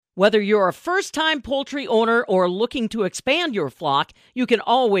Whether you're a first-time poultry owner or looking to expand your flock, you can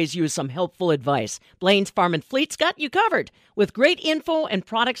always use some helpful advice. Blaine's Farm and Fleet's got you covered with great info and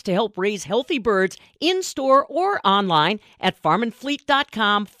products to help raise healthy birds in-store or online at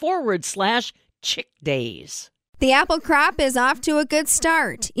farmandfleet.com/chick days. The apple crop is off to a good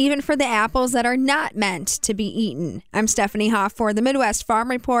start, even for the apples that are not meant to be eaten. I'm Stephanie Hoff for the Midwest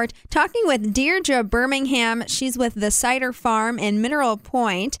Farm Report, talking with Deirdre Birmingham. She's with the Cider Farm in Mineral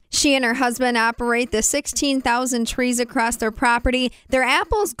Point. She and her husband operate the 16,000 trees across their property. Their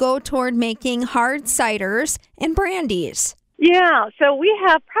apples go toward making hard ciders and brandies. Yeah, so we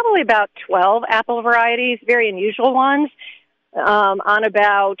have probably about 12 apple varieties, very unusual ones. On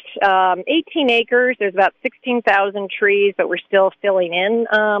about 18 acres, there's about 16,000 trees, but we're still filling in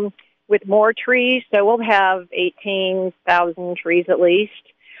with more trees. So we'll have 18,000 trees at least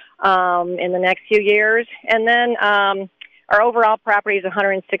in the next few years. And then our overall property is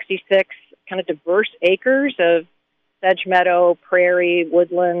 166 kind of diverse acres of sedge meadow, prairie,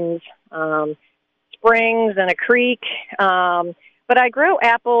 woodlands, springs, and a creek. But I grow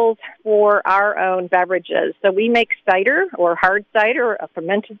apples for our own beverages. So we make cider or hard cider or a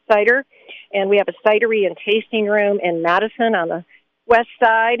fermented cider. And we have a cidery and tasting room in Madison on the west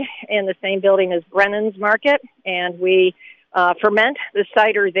side in the same building as Brennan's Market. And we ferment the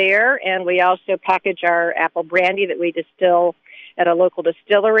cider there. And we also package our apple brandy that we distill at a local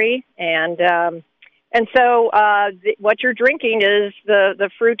distillery. And so what you're drinking is the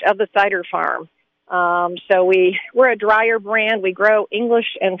fruit of the cider farm. So we're a dryer brand. We grow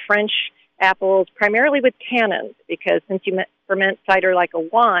English and French apples primarily with tannins because since you ferment cider like a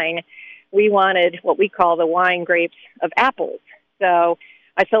wine, we wanted what we call the wine grapes of apples. So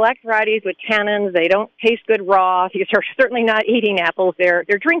I select varieties with tannins. They don't taste good raw. These are certainly not eating apples. They're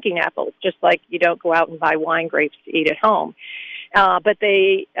drinking apples, just like you don't go out and buy wine grapes to eat at home. But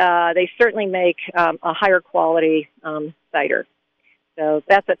they certainly make a higher quality cider. So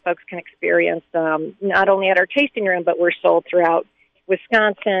that's what folks can experience, not only at our tasting room, but we're sold throughout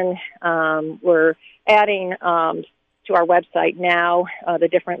Wisconsin. We're adding to our website now the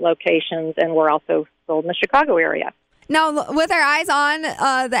different locations, and we're also sold in the Chicago area. Now, with our eyes on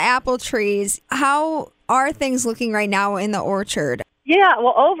the apple trees, how are things looking right now in the orchard? Yeah,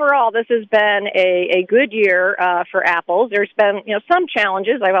 well, overall, this has been a good year for apples. There's been some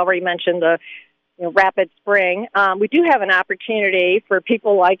challenges. I've already mentioned the rapid spring. We do have an opportunity for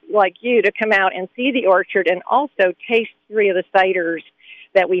people like you to come out and see the orchard and also taste 3 of the ciders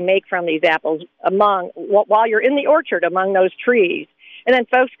that we make from these apples while you're in the orchard among those trees. And then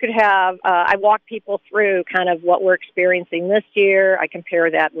folks could have, I walk people through kind of what we're experiencing this year. I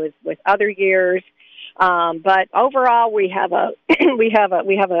compare that with other years. But overall, we have a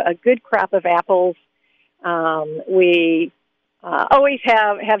good crop of apples. We always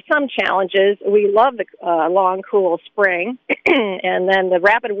have some challenges. We love the long, cool spring, and then the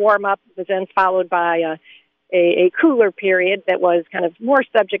rapid warm-up was then followed by a cooler period that was kind of more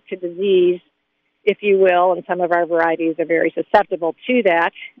subject to disease, if you will, and some of our varieties are very susceptible to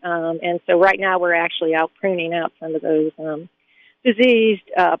that. And so right now we're actually out pruning out some of those diseased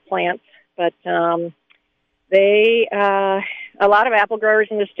plants. But a lot of apple growers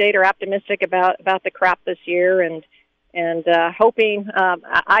in the state are optimistic about the crop this year and hoping,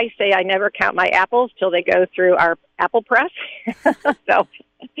 I say I never count my apples till they go through our apple press. So,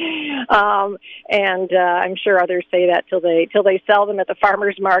 I'm sure others say that till they sell them at the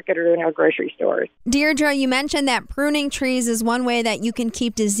farmer's market or in our grocery stores. Deirdre, you mentioned that pruning trees is one way that you can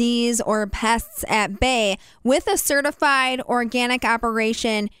keep disease or pests at bay. With a certified organic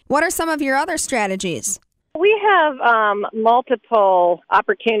operation, what are some of your other strategies? We have multiple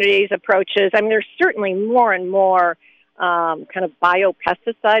opportunities, approaches. I mean, there's certainly more and more kind of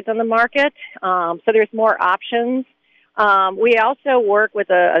biopesticides on the market, so there's more options. We also work with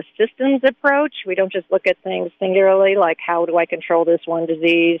a systems approach. We don't just look at things singularly, like how do I control this one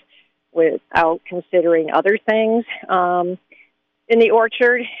disease without considering other things in the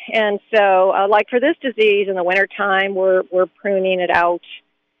orchard. And so, like for this disease in the wintertime, we're pruning it out.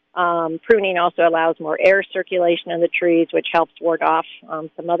 Pruning also allows more air circulation in the trees, which helps ward off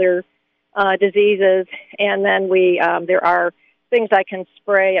some other diseases. And then there are things I can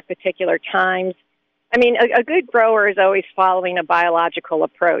spray at particular times. I mean, a good grower is always following a biological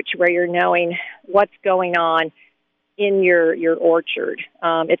approach where you're knowing what's going on in your orchard.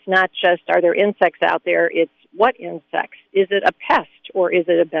 It's not just are there insects out there, it's what insects. Is it a pest or is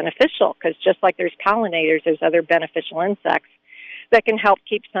it a beneficial? Because just like there's pollinators, there's other beneficial insects that can help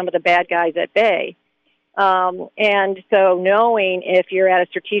keep some of the bad guys at bay. And so knowing if you're at a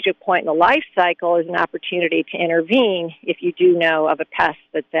strategic point in the life cycle is an opportunity to intervene if you do know of a pest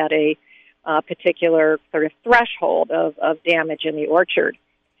that's at a particular sort of threshold of damage in the orchard.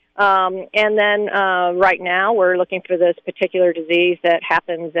 And then right now we're looking for this particular disease that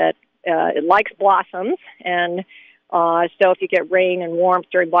happens at, it likes blossoms, and so if you get rain and warmth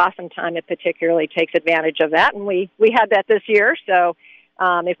during blossom time, it particularly takes advantage of that, and we had that this year, so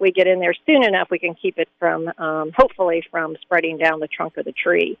if we get in there soon enough, we can keep it from, hopefully, from spreading down the trunk of the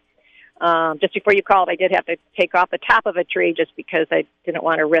tree. Just before you called, I did have to take off the top of a tree just because I didn't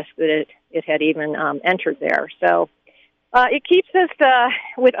want to risk that it had even entered there. So it keeps us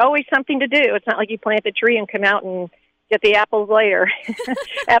with always something to do. It's not like you plant the tree and come out and get the apples later.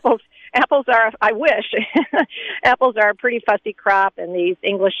 Apples are, I wish, apples are a pretty fussy crop, and these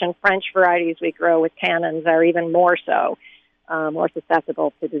English and French varieties we grow with tannins are even more so, more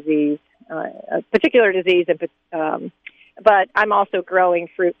susceptible to disease, a particular disease. But I'm also growing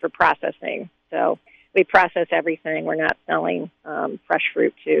fruit for processing, so we process everything. We're not selling fresh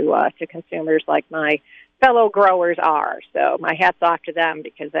fruit to consumers like my fellow growers are. So my hat's off to them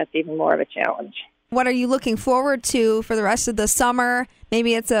because that's even more of a challenge. What are you looking forward to for the rest of the summer?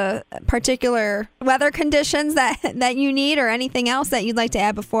 Maybe it's a particular weather conditions that you need, or anything else that you'd like to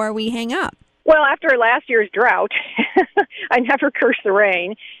add before we hang up. Well, after last year's drought, I never curse the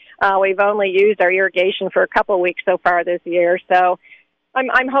rain. We've only used our irrigation for a couple of weeks so far this year, so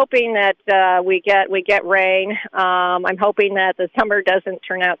I'm hoping that we get rain. I'm hoping that the summer doesn't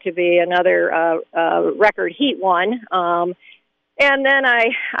turn out to be another record heat one. And then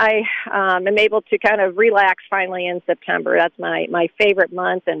I am able to kind of relax finally in September. That's my favorite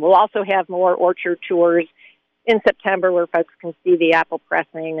month, and we'll also have more orchard tours in September where folks can see the apple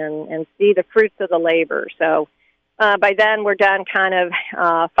pressing and see the fruits of the labor. So by then we're done kind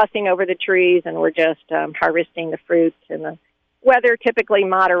of fussing over the trees, and we're just harvesting the fruits, and the weather typically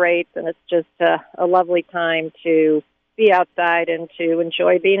moderates, and it's just a lovely time to be outside and to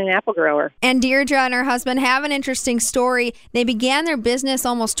enjoy being an apple grower. And Deirdre and her husband have an interesting story. They began their business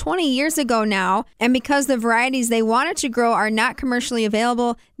almost 20 years ago now, and because the varieties they wanted to grow are not commercially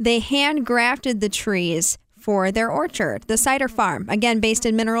available, they hand-grafted the trees for their orchard, the Cider Farm, again based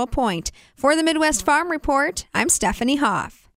in Mineral Point. For the Midwest Farm Report, I'm Stephanie Hoff.